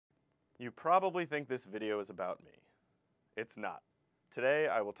You probably think this video is about me. It's not. Today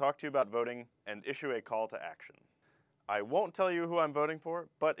I will talk to you about voting and issue a call to action. I won't tell you who I'm voting for,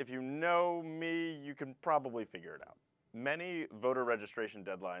 but if you know me, you can probably figure it out. Many voter registration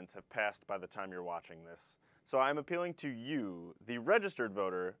deadlines have passed by the time you're watching this, so I'm appealing to you, the registered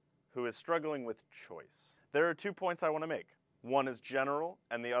voter, who is struggling with choice. There are 2 points I want to make. One is general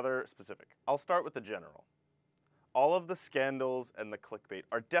and the other specific. I'll start with the general. All of the scandals and the clickbait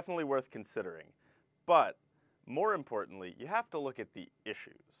are definitely worth considering, but more importantly, you have to look at the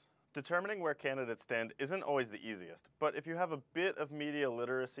issues. Determining where candidates stand isn't always the easiest, but if you have a bit of media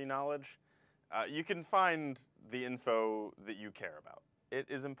literacy knowledge, you can find the info that you care about. It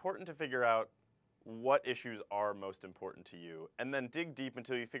is important to figure out what issues are most important to you, and then dig deep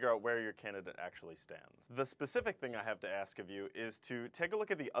until you figure out where your candidate actually stands. The specific thing I have to ask of you is to take a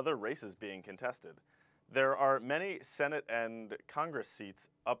look at the other races being contested. There are many Senate and Congress seats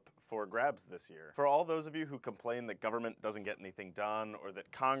up for grabs this year. For all those of you who complain that government doesn't get anything done, or that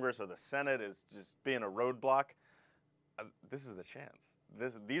Congress or the Senate is just being a roadblock, this is the chance.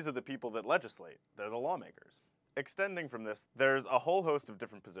 These are the people that legislate. They're the lawmakers. Extending from this, there's a whole host of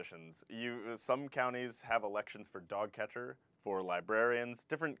different positions. Some counties have elections for dog catcher, for librarians,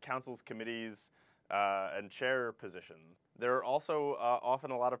 different councils, committees, and chair positions. There are also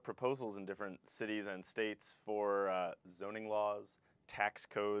often a lot of proposals in different cities and states for zoning laws, tax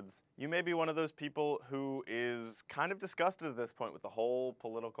codes. You may be one of those people who is kind of disgusted at this point with the whole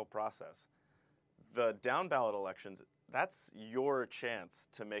political process. The down ballot elections, that's your chance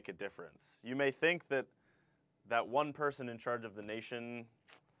to make a difference. You may think that that one person in charge of the nation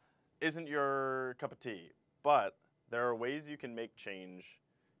isn't your cup of tea, but there are ways you can make change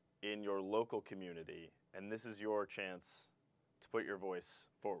in your local community, and this is your chance to put your voice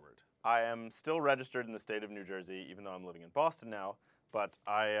forward. I am still registered in the state of New Jersey, even though I'm living in Boston now, but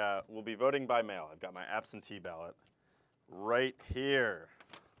I will be voting by mail. I've got my absentee ballot right here.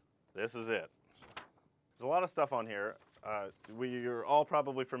 This is it. There's a lot of stuff on here. You're all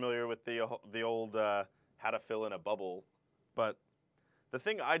probably familiar with the old how to fill in a bubble, but the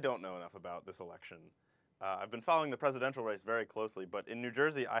thing I don't know enough about this election, I've been following the presidential race very closely, but in New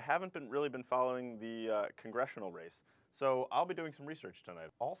Jersey, I haven't really been following the congressional race, so I'll be doing some research tonight.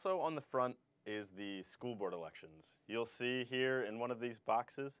 Also on the front is the school board elections. You'll see here in one of these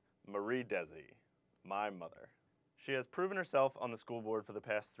boxes, Dezii, my mother. She has proven herself on the school board for the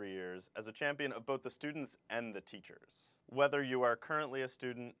past 3 years as a champion of both the students and the teachers. Whether you are currently a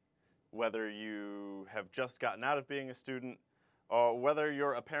student, whether you have just gotten out of being a student, or whether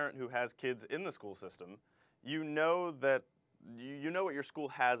you're a parent who has kids in the school system, you know that you know what your school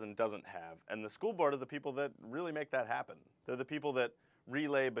has and doesn't have. And the school board are the people that really make that happen. They're the people that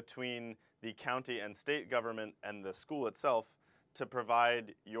relay between the county and state government and the school itself to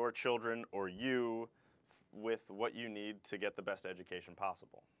provide your children or you with what you need to get the best education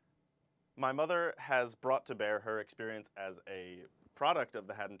possible. My mother has brought to bear her experience as a product of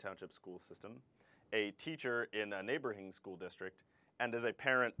the Haddon Township school system, a teacher in a neighboring school district, and as a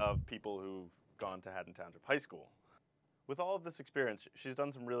parent of people who've gone to Haddon Township High School. With all of this experience, she's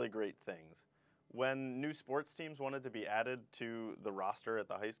done some really great things. When new sports teams wanted to be added to the roster at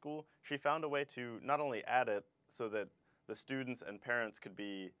the high school, she found a way to not only add it so that the students and parents could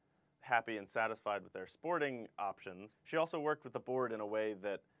be happy and satisfied with their sporting options, she also worked with the board in a way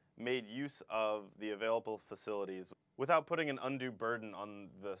that made use of the available facilities without putting an undue burden on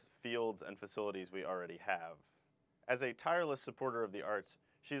the fields and facilities we already have. As a tireless supporter of the arts,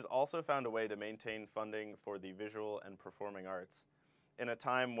 she's also found a way to maintain funding for the visual and performing arts in a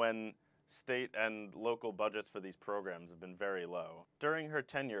time when state and local budgets for these programs have been very low. During her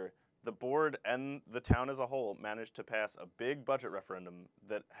tenure, the board and the town as a whole managed to pass a big budget referendum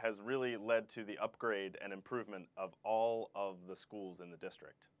that has really led to the upgrade and improvement of all of the schools in the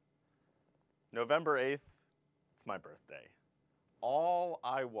district. November 8th, it's my birthday. All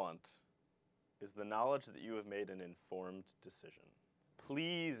I want is the knowledge that you have made an informed decision.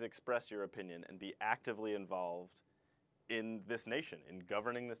 Please express your opinion and be actively involved in this nation, in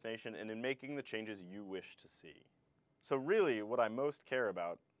governing this nation, and in making the changes you wish to see. So really, what I most care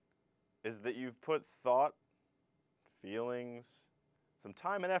about is that you've put thought, feelings, some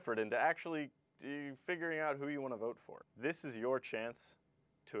time and effort into actually figuring out who you want to vote for. This is your chance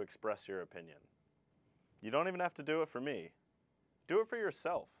to express your opinion. You don't even have to do it for me. Do it for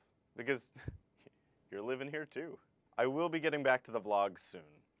yourself, because you're living here too. I will be getting back to the vlogs soon.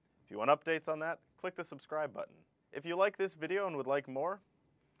 If you want updates on that, click the subscribe button. If you like this video and would like more,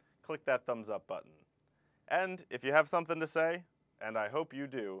 click that thumbs up button. And if you have something to say, and I hope you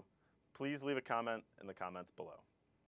do, please leave a comment in the comments below.